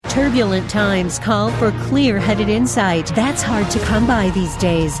Turbulent times call for clear-headed insight. That's hard to come by these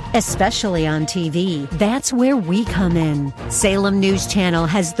days, especially on TV. That's where we come in. Salem News Channel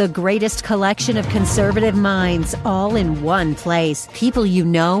has the greatest collection of conservative minds all in one place. People you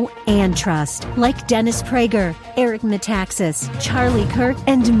know and trust, like Dennis Prager, Eric Metaxas, Charlie Kirk,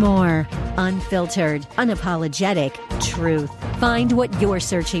 and more. Unfiltered, unapologetic truth. Find what you're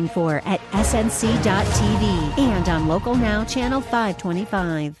searching for at snc.tv and on Local Now, Channel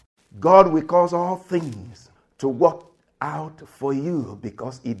 525. God will cause all things to work out for you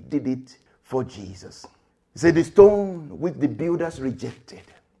because He did it for Jesus. He said, the stone which the builders rejected,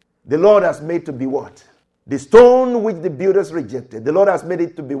 the Lord has made to be what? The stone which the builders rejected, the Lord has made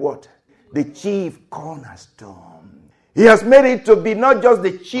it to be what? The chief cornerstone. He has made it to be not just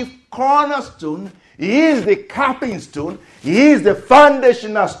the chief cornerstone, He is the capping stone, He is the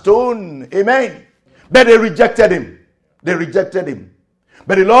foundational stone. Amen. But they rejected Him. They rejected Him.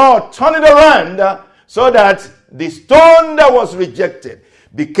 But the Lord turned it around so that the stone that was rejected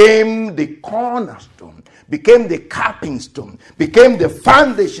became the cornerstone, became the capping stone, became the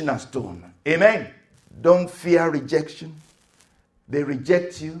foundational stone. Amen. Don't fear rejection. They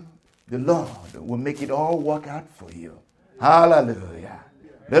reject you. The Lord will make it all work out for you. Hallelujah.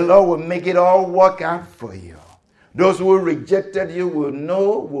 The Lord will make it all work out for you. Those who rejected you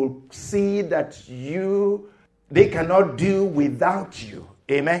will see that they cannot do without you.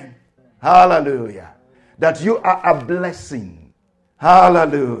 Amen. Hallelujah. That you are a blessing.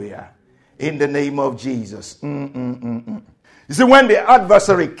 Hallelujah. In the name of Jesus. You see, when the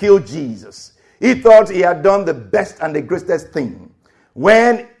adversary killed Jesus, he thought he had done the best and the greatest thing.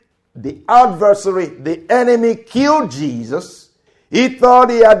 When the adversary, the enemy, killed Jesus, he thought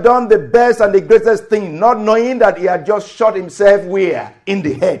he had done the best and the greatest thing, not knowing that he had just shot himself where? In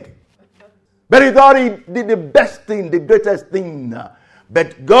the head. But he thought he did the best thing, the greatest thing.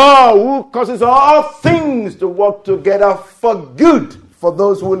 But God, who causes all things to work together for good for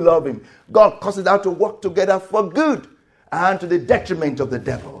those who love Him, God causes that to work together for good and to the detriment of the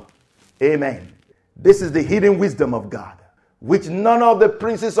devil. Amen. This is the hidden wisdom of God, which none of the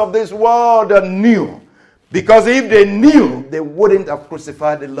princes of this world knew. Because if they knew, they wouldn't have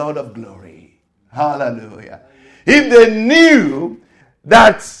crucified the Lord of glory. Hallelujah. If they knew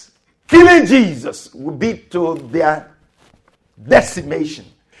that killing Jesus would be to their decimation,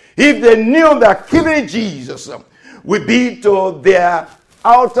 if they knew that killing Jesus would be to their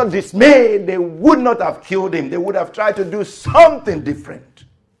utter dismay, they would not have killed Him. They would have tried to do something different.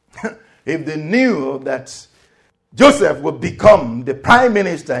 If they knew that Joseph would become the prime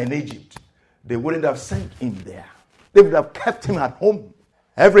minister in Egypt, they wouldn't have sent him there. They would have kept him at home.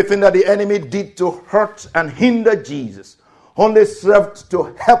 Everything that the enemy did to hurt and hinder Jesus only served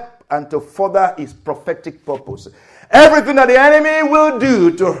to help and to further His prophetic purpose. Everything that the enemy will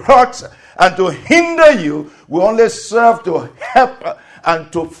do to hurt and to hinder you will only serve to help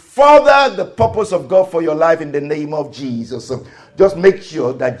and to further the purpose of God for your life in the name of Jesus. Just make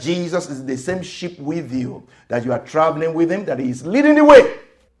sure that Jesus is the same ship with you, that you are traveling with Him, that He is leading the way.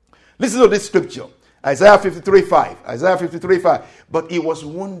 Listen to this scripture. Isaiah 53:5. Isaiah 53:5. But He was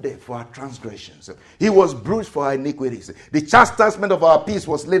wounded for our transgressions. He was bruised for our iniquities. The chastisement of our peace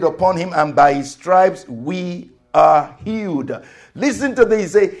was laid upon Him, and by His stripes we are healed. Listen to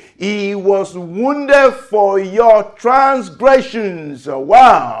this. He was wounded for your transgressions.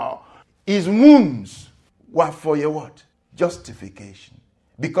 Wow. His wounds were for your what? Justification.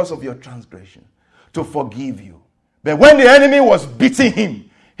 Because of your transgression. To forgive you. But when the enemy was beating Him,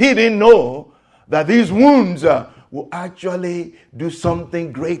 he didn't know that these wounds will actually do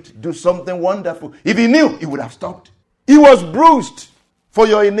something great, do something wonderful. If he knew, he would have stopped. He was bruised for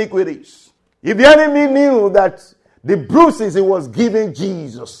your iniquities. If the enemy knew that the bruises he was giving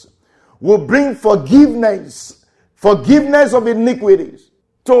Jesus will bring forgiveness of iniquities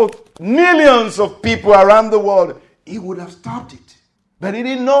to millions of people around the world, he would have stopped it. But he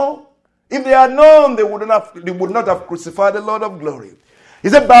didn't know. If they had known, they would not have crucified the Lord of glory. He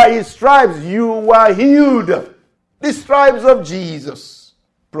said, by His stripes you were healed. The stripes of Jesus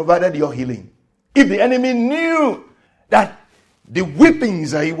provided your healing. If the enemy knew that the whippings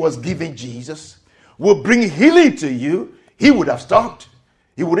that he was giving Jesus would bring healing to you, he would have stopped.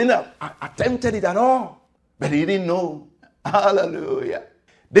 He wouldn't have attempted it at all. But he didn't know. Hallelujah.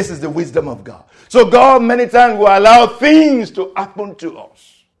 This is the wisdom of God. So God many times will allow things to happen to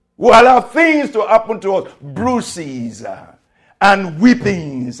us. Will allow things to happen to us. Bruises and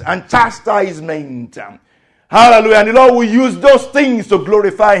whippings and chastisement. Hallelujah. And the Lord will use those things to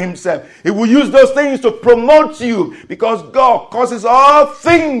glorify Himself. He will use those things to promote you, because God causes all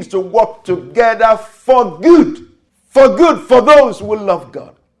things to work together for good. For good for those who love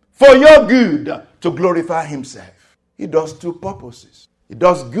God. for your good, to glorify himself. He does two purposes. He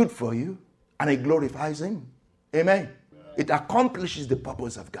does good for you, and it glorifies him. Amen. It accomplishes the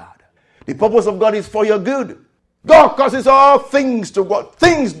purpose of God. The purpose of God is for your good. God causes all things to work.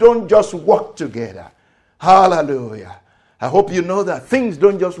 Things don't just work together. Hallelujah. I hope you know that things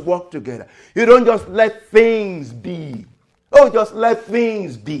don't just work together. You don't just let things be. Oh, just let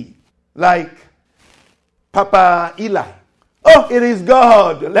things be. Like Papa Eli. Oh, it is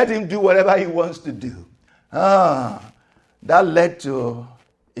God. Let him do whatever he wants to do. That led to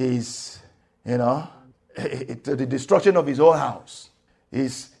his, to the destruction of his whole house.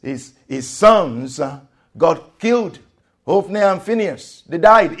 His sons got killed. Hophni and Phinehas, they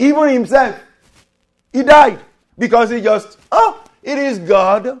died. Even himself, he died. Because he just, it is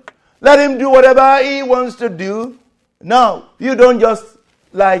God. Let him do whatever he wants to do. No, you don't just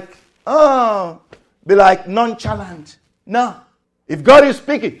be like nonchalant. No. If God is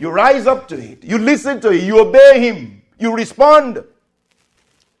speaking, you rise up to it. You listen to it. You obey him. You respond.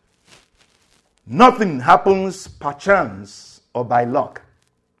 Nothing happens perchance or by luck.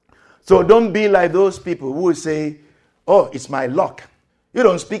 So don't be like those people who will say, oh, it's my luck. You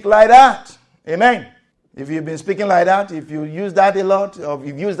don't speak like that. Amen. If you've been speaking like that, if you use that a lot, or if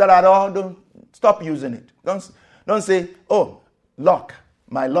you use that at all, don't stop using it. Don't say, oh, luck,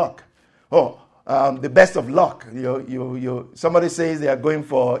 my luck. Oh, the best of luck. Somebody says they are going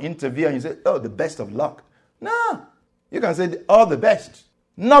for interview and you say, oh, the best of luck. No, you can say all the best.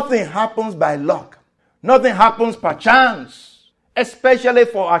 Nothing happens by luck. Nothing happens per chance, especially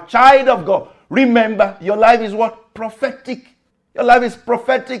for a child of God. Remember, your life is what? Prophetic. Your life is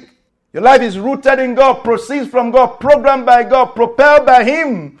prophetic. Your life is rooted in God, proceeds from God, programmed by God, propelled by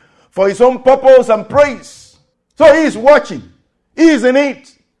him for his own purpose and praise. So he is watching. He is in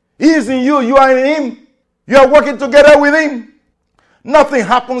it. He is in you. You are in him. You are working together with him. Nothing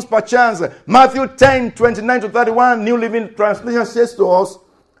happens per chance. Matthew 10:29-31, New Living Translation says to us,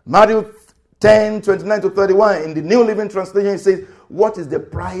 Matthew 10:29-31, in the New Living Translation it says, what is the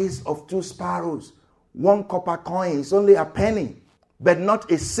price of 2 sparrows? 1 copper coin is only a penny. But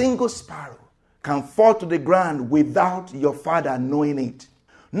not a single sparrow can fall to the ground without your Father knowing it.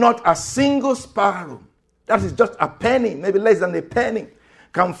 Not a single sparrow, that is just a penny, maybe less than a penny,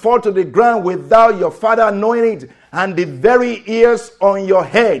 can fall to the ground without your Father knowing it. And the very hairs on your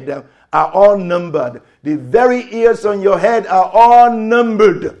head are all numbered. The very hairs on your head are all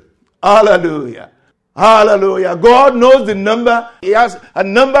numbered. Hallelujah. Hallelujah. God knows the number. He has a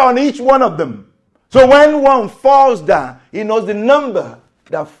number on each one of them. So when one falls down, he knows the number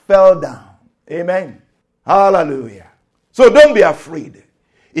that fell down. Amen. Hallelujah. So don't be afraid.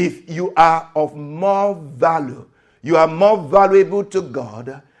 If you are of more value, you are more valuable to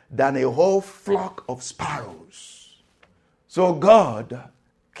God than a whole flock of sparrows. So God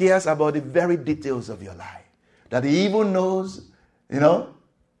cares about the very details of your life. That he even knows,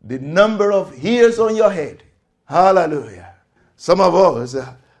 the number of hairs on your head. Hallelujah. Some of us,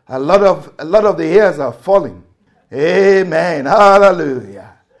 a lot of the hairs are falling. Amen.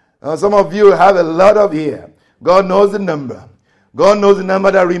 Hallelujah. Some of you have a lot of hair. God knows the number. God knows the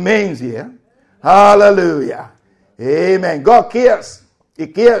number that remains here. Hallelujah. Amen. God cares. He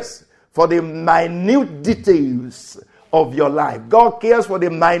cares for the minute details of your life. God cares for the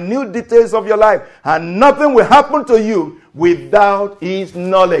minute details of your life. And nothing will happen to you without his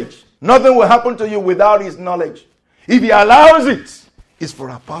knowledge. Nothing will happen to you without his knowledge. If he allows it, it's for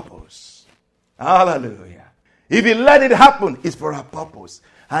a purpose. Hallelujah. If he let it happen, it's for a purpose.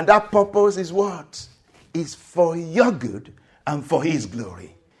 And that purpose is what? Is for your good and for his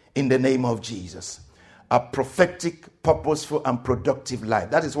glory. In the name of Jesus. A prophetic, purposeful, and productive life.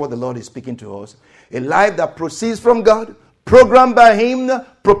 That is what the Lord is speaking to us. A life that proceeds from God, programmed by him,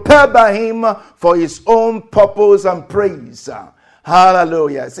 prepared by him for his own purpose and praise.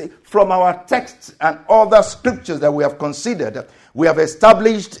 Hallelujah. See, from our texts and other scriptures that we have considered, we have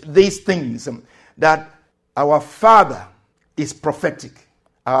established these things, that our Father is prophetic.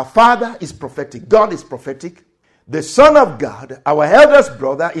 Our Father is prophetic. God is prophetic. The Son of God, our eldest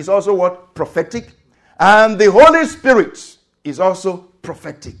brother, is also what? Prophetic. And the Holy Spirit is also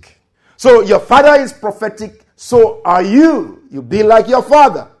prophetic. So your Father is prophetic, so are you. You be like your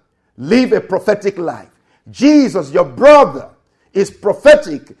Father. Live a prophetic life. Jesus, your brother, is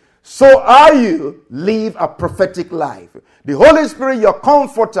prophetic, so are you. Live a prophetic life. The Holy Spirit, your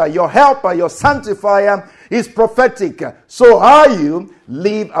comforter, your helper, your sanctifier, is prophetic. So are you.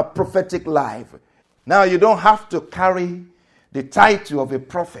 Live a prophetic life. Now, you don't have to carry the title of a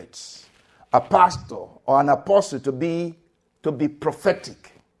prophet, a pastor, or an apostle to be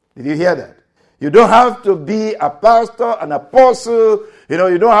prophetic. Did you hear that? You don't have to be a pastor, an apostle, You know,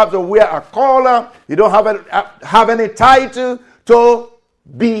 you don't have to wear a collar. You don't have any title to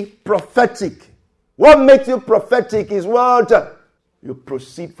be prophetic. What makes you prophetic is what? You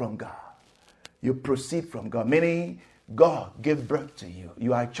proceed from God. You proceed from God, meaning God gave birth to you.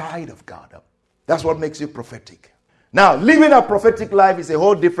 You are a child of God. That's what makes you prophetic. Now, living a prophetic life is a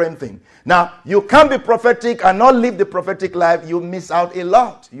whole different thing. Now, you can't be prophetic and not live the prophetic life. You miss out a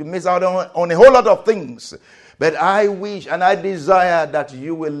lot. You miss out on a whole lot of things. But I wish and I desire that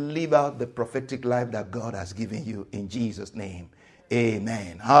you will live out the prophetic life that God has given you in Jesus' name.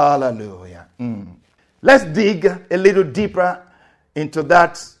 Amen. Hallelujah. Let's dig a little deeper into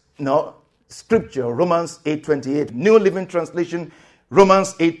that scripture, Romans 8:28. New Living Translation,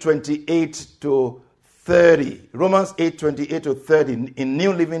 Romans 8:28 to 30. Romans 8:28 to 30. In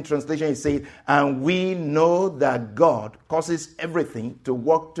New Living Translation, it says, and we know that God causes everything to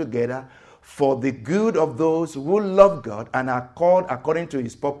work together for the good of those who love God and are called according to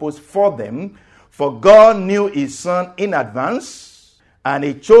his purpose for them. For God knew his Son in advance, and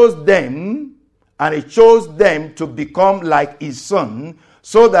he chose them to become like his Son,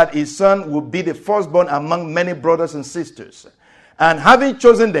 so that his Son would be the firstborn among many brothers and sisters. And having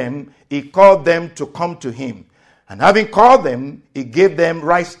chosen them, he called them to come to him. And having called them, he gave them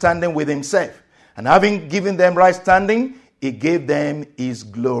right standing with himself. And having given them right standing, he gave them his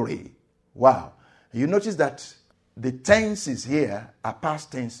glory. Wow. You notice that the tenses here are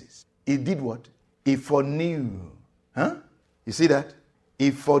past tenses. He did what? He foreknew. You see that?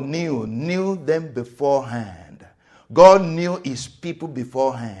 He foreknew, knew them beforehand. God knew his people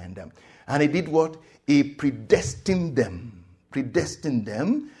beforehand. And he did what? He predestined them.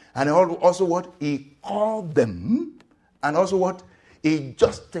 And also what? He called them. And also what? He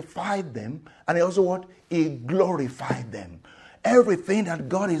justified them. And also what? He glorified them. Everything that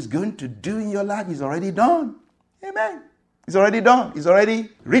God is going to do in your life is already done. Amen. It's already done. It's already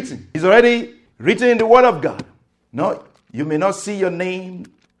written. It's already written in the Word of God. No, you may not see your name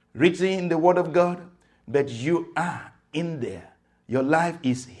written in the Word of God, but you are in there. Your life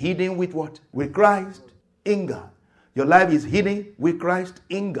is hidden with what? With Christ in God. Your life is hidden with Christ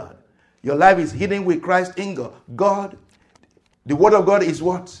in God. Your life is hidden with Christ in God. God, the Word of God is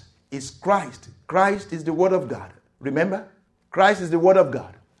what? Is Christ. Christ is the Word of God. Remember? Christ is the Word of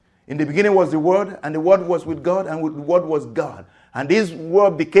God. In the beginning was the Word, and the Word was with God, and the Word was God. And this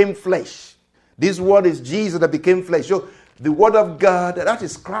Word became flesh. This Word is Jesus that became flesh. So the Word of God, that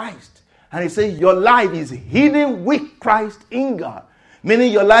is Christ. And he says your life is hidden with Christ in God.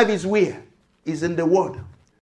 Meaning your life is where? Is in the Word.